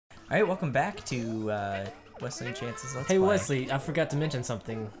Alright, welcome back to Wesley and Chance's Let's Hey Play. Wesley, I forgot to mention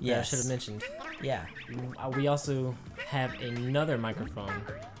something that I should have mentioned. Yeah. We also have another microphone.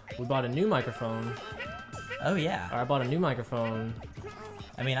 We bought a new microphone. Oh yeah. Or I bought a new microphone.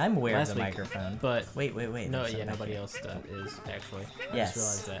 I mean, I'm aware of the week, microphone. But wait. No, yeah, nobody else is actually. I Yes.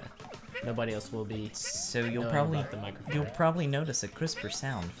 just realized that nobody else will be. So you'll probably notice a crisper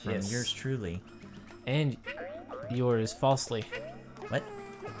sound from yours truly. And yours falsely. What?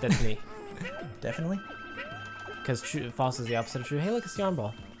 That's me. Definitely? Because false is the opposite of true. Hey, look, it's yarn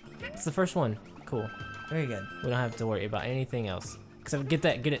ball. It's the first one. Cool. Very good. We don't have to worry about anything else. Except get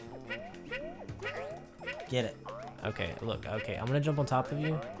that, get it. Get it. Okay, look, okay, I'm gonna jump on top of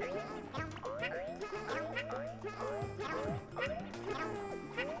you.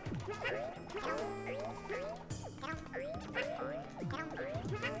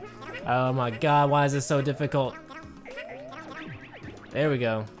 Oh my god, why is this so difficult? There we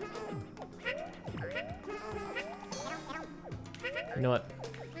go. You know what?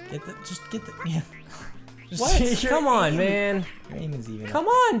 Just get the, yeah. What? Come on, man. Your aim is even. Come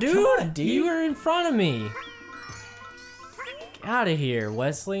on, dude. Come on, dude. You were in front of me. Get out of here,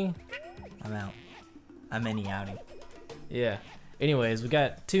 Wesley. I'm out. I'm any outie. Yeah. Anyways, we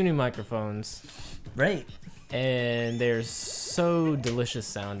got 2 new microphones. Right. And they're so delicious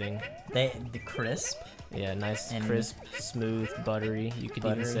sounding. The crisp. Yeah, nice, and crisp, smooth, buttery. You could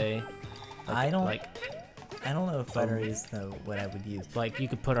even say. I don't know if buttery is what I would use. Like you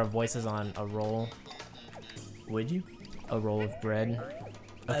could put our voices on a roll. Would you? A roll of bread.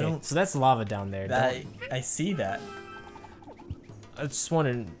 I Okay, don't. so that's lava down there. I see that. I just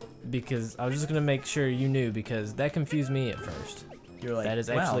wanted because I was just gonna make sure you knew because that confused me at first. You're like, that is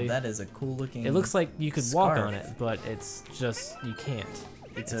wow, actually, that is a cool looking. It looks like you could scarf. walk on it, but it's just you can't.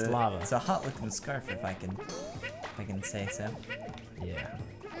 It's lava. It's a hot looking scarf, if I can say so. Yeah.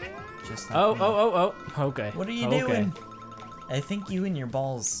 Just like Oh. Okay. What are you doing? I think you and your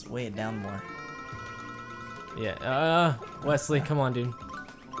balls weigh it down more. Yeah. Wesley, come on, dude.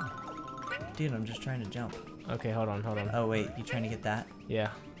 Dude, I'm just trying to jump. Okay, hold on. Oh wait, you trying to get that? Yeah.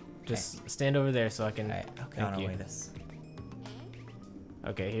 Just stand over there so I can. Alright, okay, I'll wait us.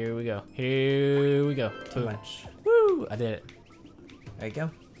 Okay, here we go. Here we go. Too much. Woo! I did it. There you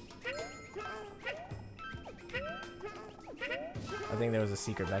go. I think there was a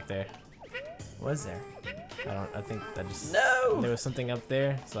secret back there. Was there? I think that just. No! There was something up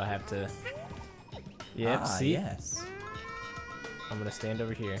there, so I have to. Yep, see? Yes. I'm gonna stand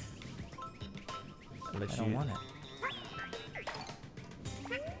over here. I don't want it.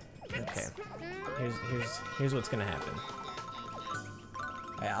 Okay. Here's what's gonna happen.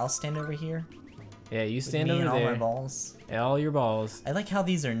 Alright, I'll stand over here. Yeah, you stand with me over and there. all my balls. All your balls. I like how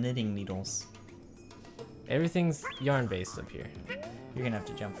these are knitting needles. Everything's yarn based up here. You're gonna have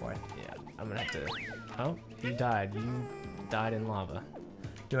to jump for it. Yeah, I'm gonna have to. Oh, you died. You died in lava.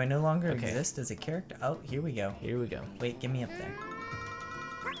 Do I no longer exist as a character? Oh, here we go. Here we go. Wait, get me up there.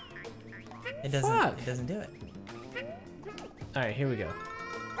 It doesn't. Fuck. It doesn't do it. All right, here we go.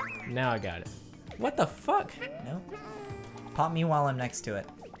 Now I got it. What the fuck? No. Pop me while I'm next to it.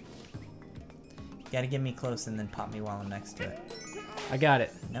 You gotta get me close and then pop me while I'm next to it. I got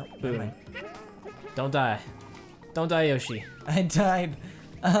it. Nope. Boom. Never mind. Don't die. Don't die, Yoshi. I died.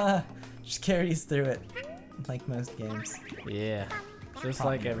 Just carries through it, like most games. Yeah. Just Pop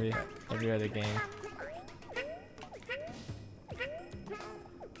like me every real other game.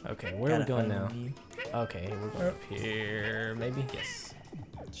 Okay, where are we going now? Okay, we're going up here. Maybe? Yes.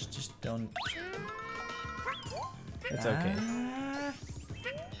 Just don't. It's okay.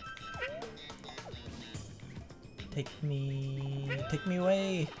 Take me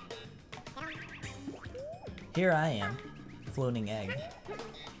away. Here I am, floating egg.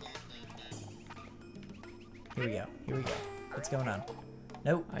 Here we go. What's going on?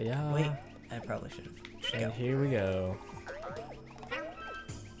 Nope. Wait, I probably should have. And here we go.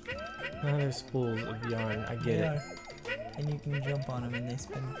 Oh, there's spools of yarn. I get it. And you can jump on them and they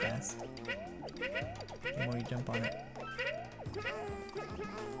spin fast. The more you jump on it.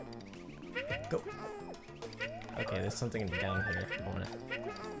 Go. Okay, there's something down here.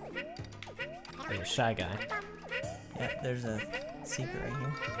 There's a shy guy. Yeah, there's a secret right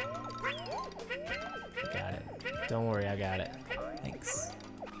here. I got it. Don't worry, I got it. Thanks.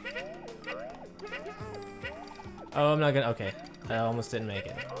 Oh, I'm not gonna. Okay, I almost didn't make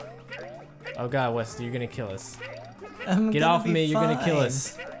it. Oh god, Wesley, you're gonna kill us. Get off me, you're gonna kill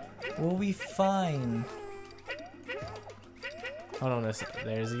us. We'll be fine. Hold on,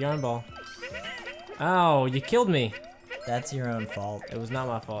 there's a yarn ball. Ow, you killed me. That's your own fault. It was not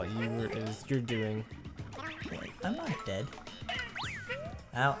my fault. It was your doing. Wait, I'm not dead.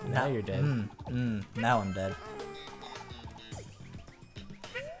 Ow. Now you're dead. Now I'm dead.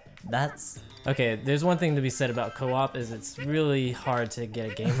 That's... Okay, there's one thing to be said about co-op is it's really hard to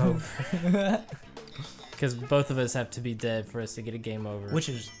get a game over. Because both of us have to be dead for us to get a game over. Which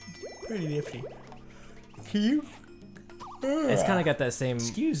is pretty nifty. Can you? It's kind of got that same I'm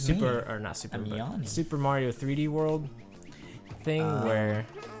Super Mario 3D World thing where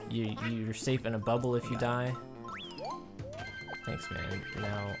you're safe in a bubble if you die. Thanks, man.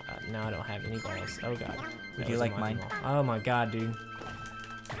 Now I don't have any balls. Oh god. Would you like mine? Oh my god, dude.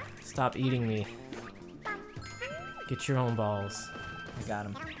 Stop eating me. Get your own balls. I got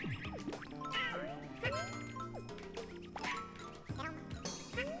him.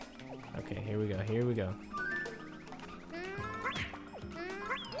 Okay, here we go. Here we go.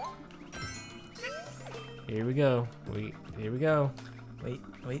 Here we go. Here we go. Wait.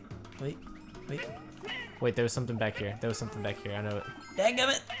 Wait, there was something back here. There was something back here. I know it.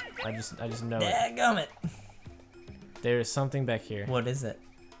 Dadgummit! I just know it. Dadgummit! There is something back here. What is it?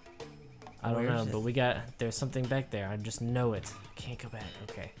 I don't know, but there's something back there. I just know it. Can't go back.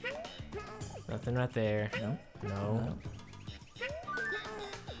 Okay. Nothing right there. No.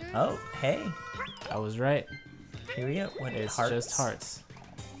 Oh, hey. I was right. Here we go. What, it's hearts? Just hearts.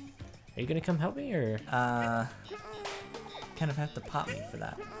 Are you gonna come help me or? Kind of have to pop me for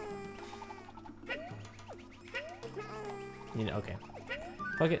that. You know, okay.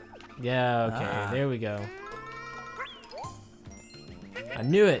 Fuck it. Yeah, okay. There we go. I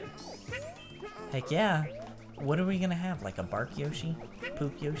knew it. Heck yeah. What are we gonna have? Like a bark Yoshi?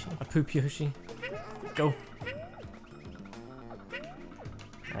 Poop Yoshi? A poop Yoshi. Go.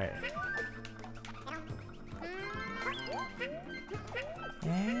 Alright.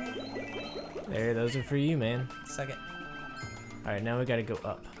 There, those are for you, man. Suck it. Alright, now we gotta go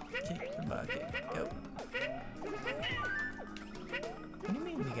up. Kick the bucket. Go. What do you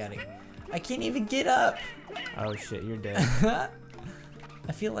mean we gotta... I can't even get up! Oh shit, you're dead.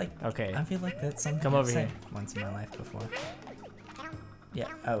 I feel like... Okay. I feel like that's something Come I've over said here. once in my life before. Yeah.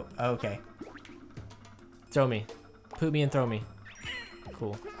 Oh, okay. Throw me. Poop me and throw me.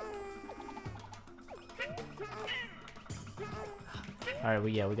 Cool. Alright,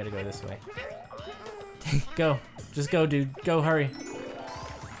 we gotta go this way. Go. Just go, dude. Go, hurry.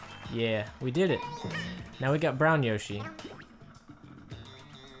 Yeah, we did it. Now we got brown Yoshi.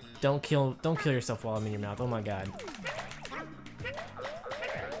 Don't kill yourself while I'm in your mouth. Oh my god.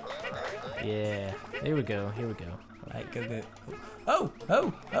 Yeah. There we go. Here we go. Alright, go.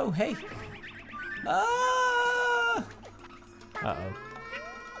 Oh, hey. Ah! Uh-oh.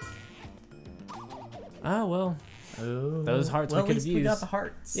 Oh, well. Ooh. Those hearts we could have used. We got the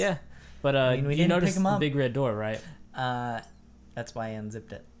hearts. Yeah. But I mean, we you didn't noticed pick 'em the up. big red door, right? That's why I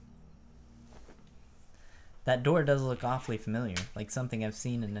unzipped it. That door does look awfully familiar, like something I've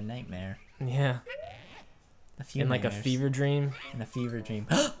seen in a nightmare. Yeah. A few In like a nightmares. fever dream. In a fever dream.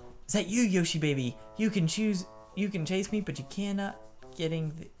 Is that you, Yoshi baby? You can chase me, but you cannot getting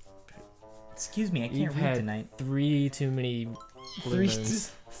the... Excuse me, I can't You've read had tonight. 3 too many blue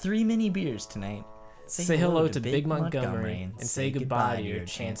moons. three mini beers tonight. Say hello to Big Montgomery and say goodbye to your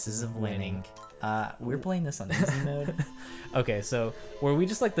chances of winning. We're playing this on easy mode. Okay, so were we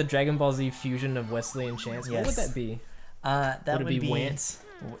just like the Dragon Ball Z fusion of Wesley and Chanse? Yes. What would that be? That would be Wance?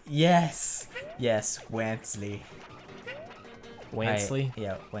 Yes, Wansley. Wansley?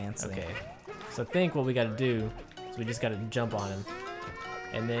 Yeah, Wansley. Okay. So I think what we gotta do is we just gotta jump on him.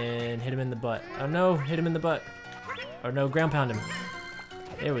 And then hit him in the butt. Oh no, hit him in the butt. Or no, ground pound him.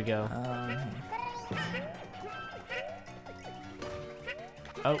 There we go.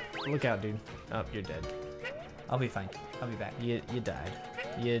 Oh, look out, dude. Oh, you're dead. I'll be fine. I'll be back. You died.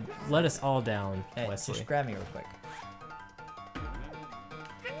 You let us all down, Hey, Wesley. just grab me real quick.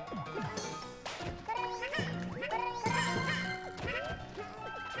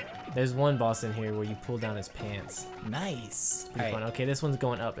 There's one boss in here where you pull down his pants. Nice. Pretty fun. Okay, this one's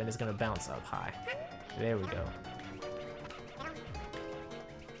going up and it's gonna bounce up high. There we go.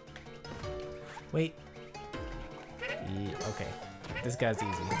 Wait. Yeah, okay. This guy's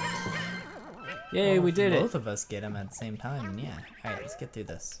easy. Yay, we did it. Both of us get him at the same time. Yeah. All right, let's get through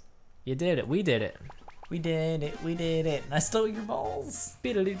this. You did it. We did it. We did it. We did it. And I stole your balls.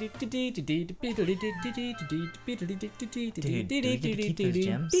 Dude, do we get to keep those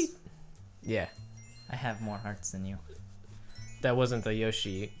gems? Yeah. I have more hearts than you. That wasn't the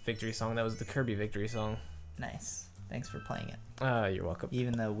Yoshi victory song. That was the Kirby victory song. Nice. Thanks for playing it. You're welcome.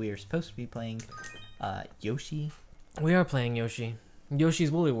 Even though we were supposed to be playing Yoshi. We are playing Yoshi.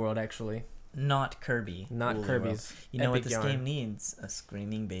 Yoshi's Woolly World, actually. Not Kirby. Not Woolly Kirby's. World. You know what Epic this yarn. game needs? A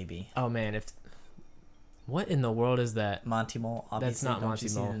screaming baby. Oh man, if What in the world is that? Monty Mole. Obviously, That's not don't Monty you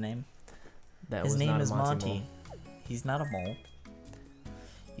see Mole. the name? That His was name not a is Monty Monty. Mole. He's not a mole.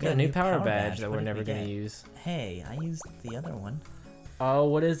 You Got a new power badge that What we're did never we gonna get? use. Hey, I used the other one. Oh,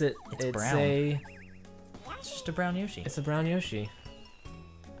 what is it? It's brown. It's just a brown Yoshi. It's a brown Yoshi.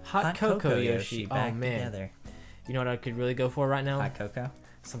 Hot cocoa Yoshi. Oh back man. together. You know what I could really go for right now? Hot cocoa.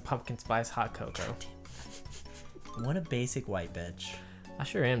 Some pumpkin spice hot cocoa. What a basic white bitch. I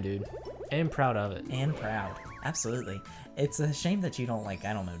sure am, dude. And proud of it. And proud. Absolutely. It's a shame that you don't, like,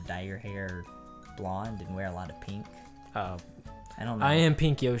 I don't know, dye your hair blonde and wear a lot of pink. Oh, I don't know. I am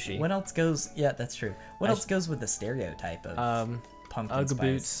Pink Yoshi. What else goes? Yeah, that's true. What else goes with the stereotype of pumpkin Ugg spice?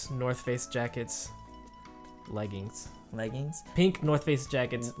 boots, North Face jackets, leggings. Leggings? Pink North Face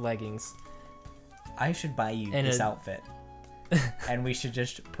jackets, leggings. I should buy you And this outfit. And we should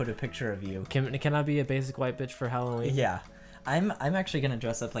just put a picture of you. Can I be a basic white bitch for Halloween? Yeah. I'm actually gonna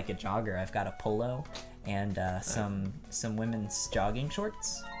dress up like a jogger. I've got a polo and some women's jogging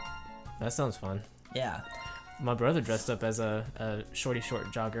shorts. That sounds fun. Yeah. My brother dressed up as a shorty short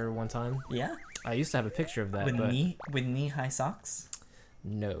jogger one time. Yeah? I used to have a picture of that, With but knee-high socks?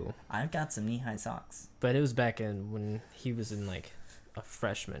 no. I've got some knee-high socks. But it was back in when he was in like a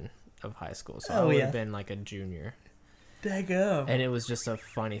freshman of high school, so I Oh, would yeah. have been like a junior. Dago. And it was just a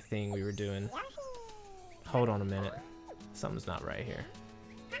funny thing we were doing. Hold on a minute. Something's not right here.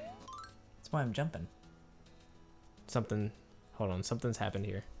 That's why I'm jumping. Hold on, something's happened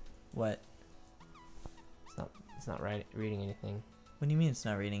here. What? It's not right reading anything. What do you mean it's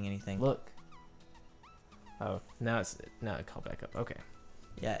not reading anything? Look. Oh, now it called back up. Okay.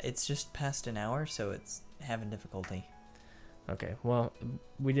 Yeah, it's just past an hour, so it's having difficulty. Okay. Well,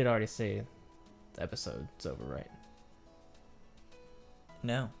 we did already say the episode's over, right?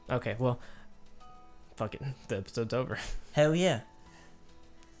 No. Okay. Well, fuck it. The episode's over. Hell yeah.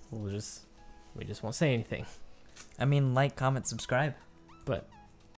 We just won't say anything. I mean, like, comment, subscribe. But